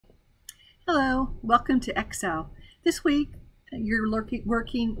Hello, welcome to Excel. This week you're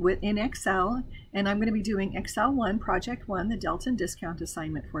working in Excel, and I'm going to be doing Excel 1, Project 1, the Delton discount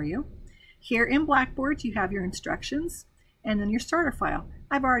assignment for you. Here in Blackboard you have your instructions and then your starter file.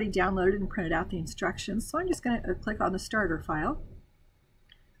 I've already downloaded and printed out the instructions, so I'm just going to click on the starter file.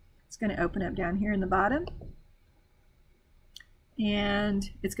 It's going to open up down here in the bottom,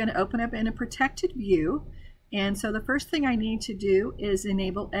 and it's going to open up in a protected view. And so the first thing I need to do is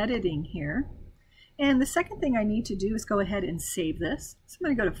enable editing here. And the second thing I need to do is go ahead and save this. So I'm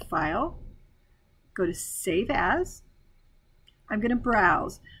going to go to File, go to Save As. I'm going to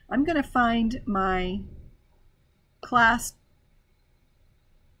browse. I'm going to find my class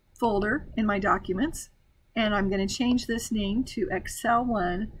folder in my documents, and I'm going to change this name to Excel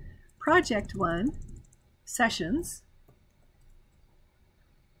 1 Project 1 Sessions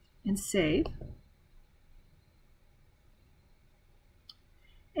and save.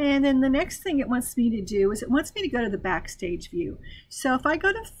 And then the next thing it wants me to do is it wants me to go to the Backstage View. So if I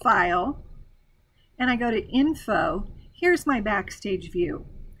go to File and I go to Info, here's my Backstage View.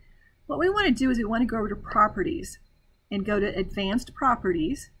 What we want to do is we want to go over to Properties and go to Advanced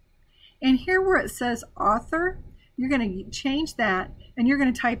Properties. And here where it says Author, you're going to change that and you're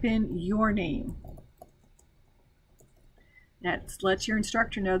going to type in your name. That lets your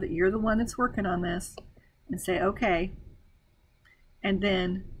instructor know that you're the one that's working on this, and say OK. And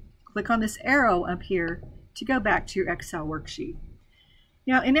then click on this arrow up here to go back to your Excel worksheet.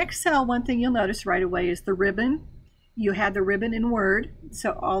 Now in Excel, one thing you'll notice right away is the ribbon. You had the ribbon in Word,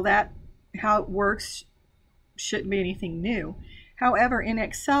 so all that, how it works, shouldn't be anything new. However, in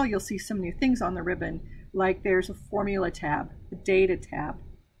Excel you'll see some new things on the ribbon, like there's a Formula tab, a Data tab.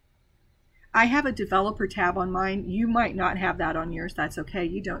 I have a Developer tab on mine. You might not have that on yours. That's okay.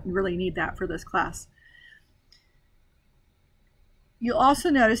 You don't really need that for this class. You'll also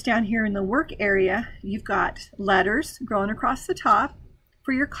notice down here in the work area, you've got letters going across the top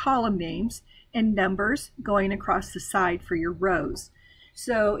for your column names and numbers going across the side for your rows.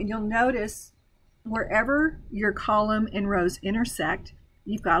 So you'll notice wherever your column and rows intersect,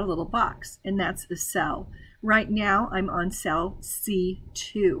 you've got a little box, and that's a cell. Right now I'm on cell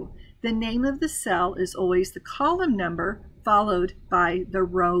C2. The name of the cell is always the column number followed by the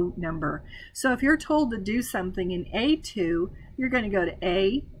row number. So if you're told to do something in A2, you're going to go to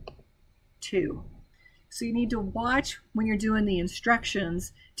A2. So you need to watch when you're doing the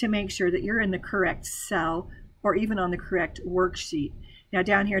instructions to make sure that you're in the correct cell or even on the correct worksheet. Now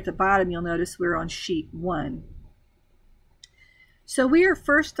down here at the bottom you'll notice we're on sheet 1. So we are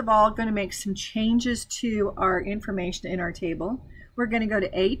first of all going to make some changes to our information in our table. We're going to go to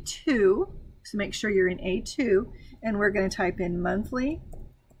A2, so make sure you're in A2, and we're going to type in monthly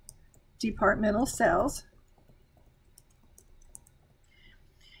departmental sales.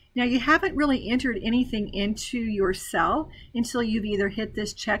 Now you haven't really entered anything into your cell until you've either hit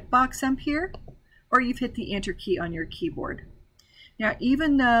this checkbox up here or you've hit the enter key on your keyboard. Now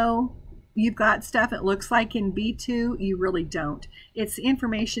even though you've got stuff it looks like in B2, you really don't. It's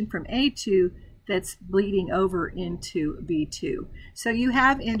information from A2 that's bleeding over into B2. So you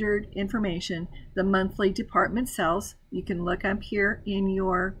have entered information, the monthly department cells. You can look up here in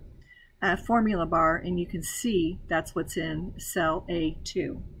your formula bar and you can see that's what's in cell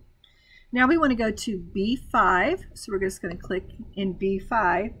A2. Now we want to go to B5, so we're just going to click in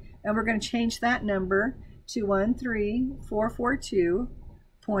B5 and we're going to change that number to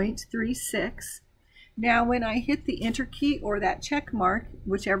 13442.36. Now when I hit the enter key or that check mark,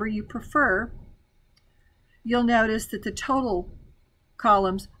 whichever you prefer, you'll notice that the total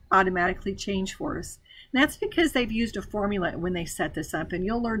columns automatically change for us. And that's because they've used a formula when they set this up, and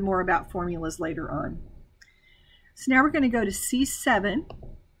you'll learn more about formulas later on. So now we're going to go to C7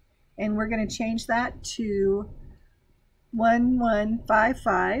 and we're going to change that to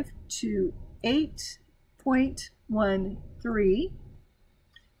 1155 to 8.13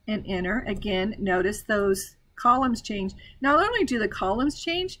 and enter. Again, notice those columns change. Not only do the columns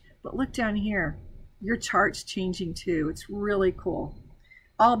change, but look down here. Your chart's changing too. It's really cool.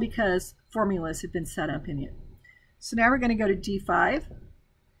 All because formulas have been set up in it. So now we're going to go to D5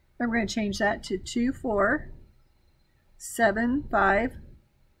 and we're going to change that to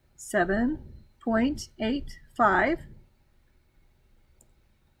 24757.85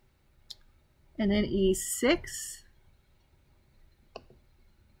 and then E6.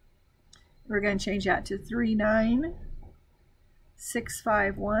 We're going to change that to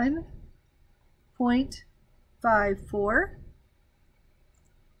 39651.54.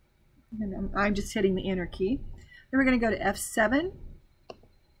 And I'm just hitting the enter key. Then we're going to go to F7.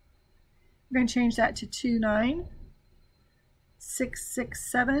 We're going to change that to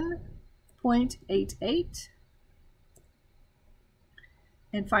 29667 0.88.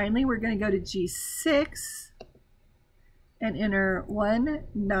 And finally, we're going to go to G6 and enter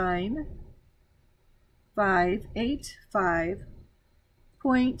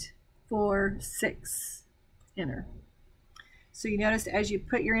 19585.46. Enter. So you notice as you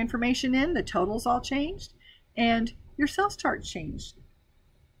put your information in, the totals all changed and your sales chart changed.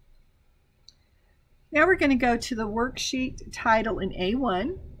 Now we're going to go to the worksheet title in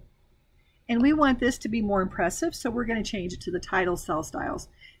A1, and we want this to be more impressive, so we're going to change it to the title cell styles.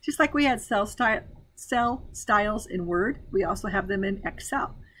 Just like we had cell styles in Word, we also have them in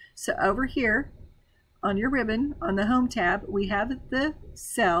Excel. So over here on your ribbon on the Home tab, we have the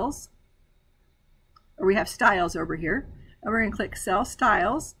cells, or we have styles over here. And we're going to click Cell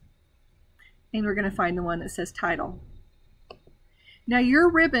Styles, and we're going to find the one that says Title. Now your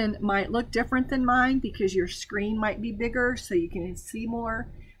ribbon might look different than mine because your screen might be bigger so you can see more,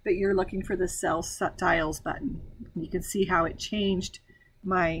 but you're looking for the Cell Styles button. You can see how it changed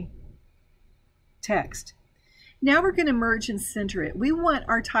my text. Now we're going to merge and center it. We want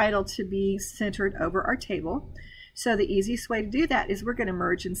our title to be centered over our table. So the easiest way to do that is we're going to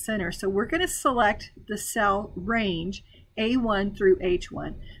merge and center. So we're going to select the cell range A1 through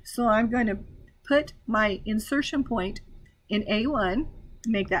H1. So I'm going to put my insertion point in A1,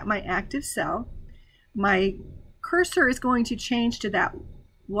 make that my active cell. My cursor is going to change to that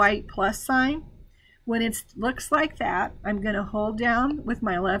white plus sign. When it looks like that, I'm going to hold down with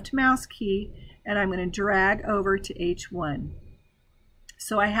my left mouse key and I'm going to drag over to H1.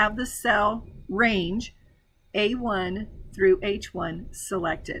 So I have the cell range A1 through H1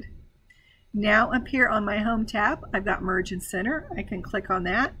 selected. Now up here on my Home tab, I've got Merge and Center. I can click on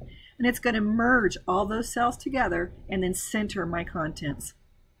that and it's going to merge all those cells together and then center my contents.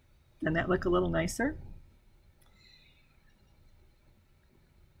 Doesn't that look a little nicer?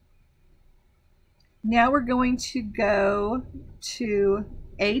 Now we're going to go to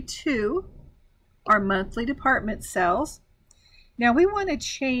A2, our monthly department cells. Now we want to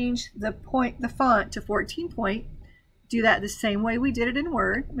change the font to 14 point. Do that the same way we did it in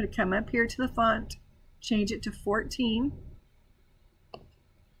Word. I'm going to come up here to the font, change it to 14.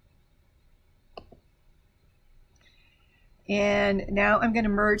 And now I'm going to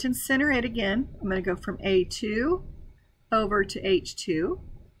merge and center it again. I'm going to go from A2 over to H2.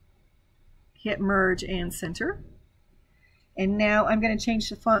 Hit merge and center. And now I'm going to change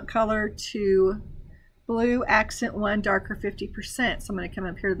the font color to blue accent 1 darker 50%. So I'm going to come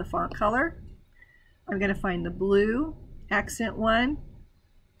up here to the font color. I'm going to find the blue accent 1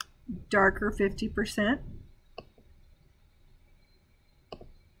 darker 50%.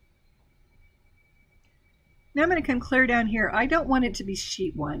 Now I'm going to come clear down here. I don't want it to be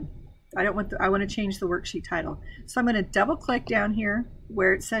sheet 1. I want to change the worksheet title. So I'm going to double click down here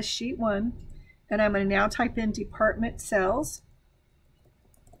where it says sheet 1. And I'm going to now type in department cells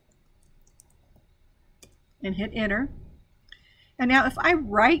and hit enter. And now if I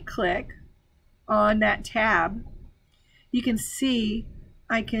right click on that tab, you can see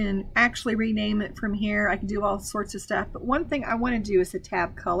I can actually rename it from here. I can do all sorts of stuff. But one thing I want to do is the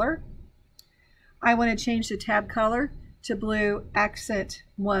tab color. I want to change the tab color to blue accent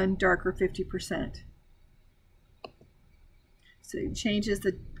 1 darker 50%. So it changes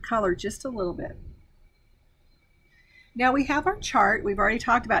the color just a little bit. Now we have our chart. We've already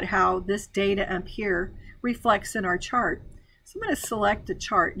talked about how this data up here reflects in our chart. So I'm going to select the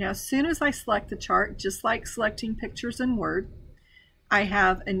chart. Now as soon as I select the chart, just like selecting pictures in Word, I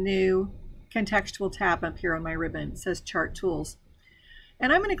have a new contextual tab up here on my ribbon. It says Chart Tools.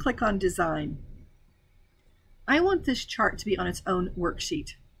 And I'm going to click on Design. I want this chart to be on its own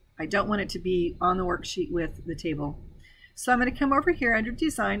worksheet. I don't want it to be on the worksheet with the table. So I'm going to come over here under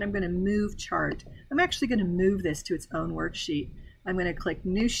Design. I'm going to move Chart. I'm actually going to move this to its own worksheet. I'm going to click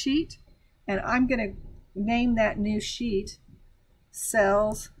New Sheet, and I'm going to name that new sheet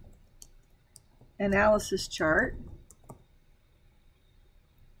Cells Analysis Chart.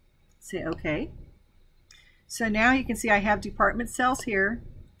 Say OK. So now you can see I have department cells here.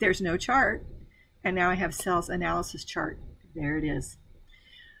 There's no chart. And now I have Cells Analysis Chart. There it is.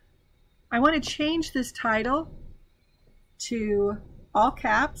 I want to change this title to all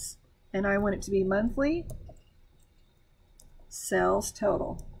caps, and I want it to be monthly sales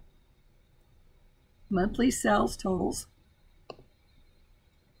total. Monthly sales totals.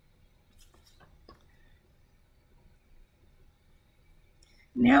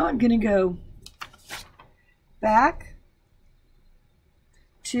 Now I'm going to go back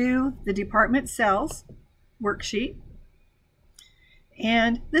to the department cells worksheet.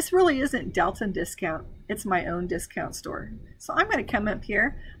 And this really isn't Delton discount. it's my own discount store. So I'm going to come up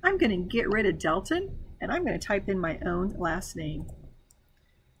here, I'm going to get rid of Delton, and I'm going to type in my own last name.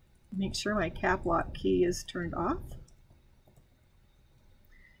 Make sure my cap lock key is turned off.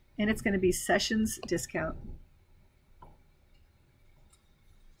 And it's going to be Sessions Discount.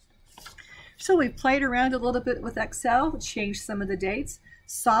 So we played around a little bit with Excel, changed some of the dates,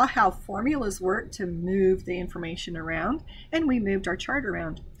 saw how formulas work to move the information around, and we moved our chart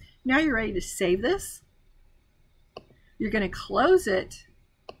around. Now you're ready to save this. You're going to close it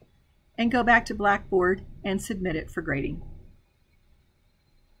and go back to Blackboard and submit it for grading.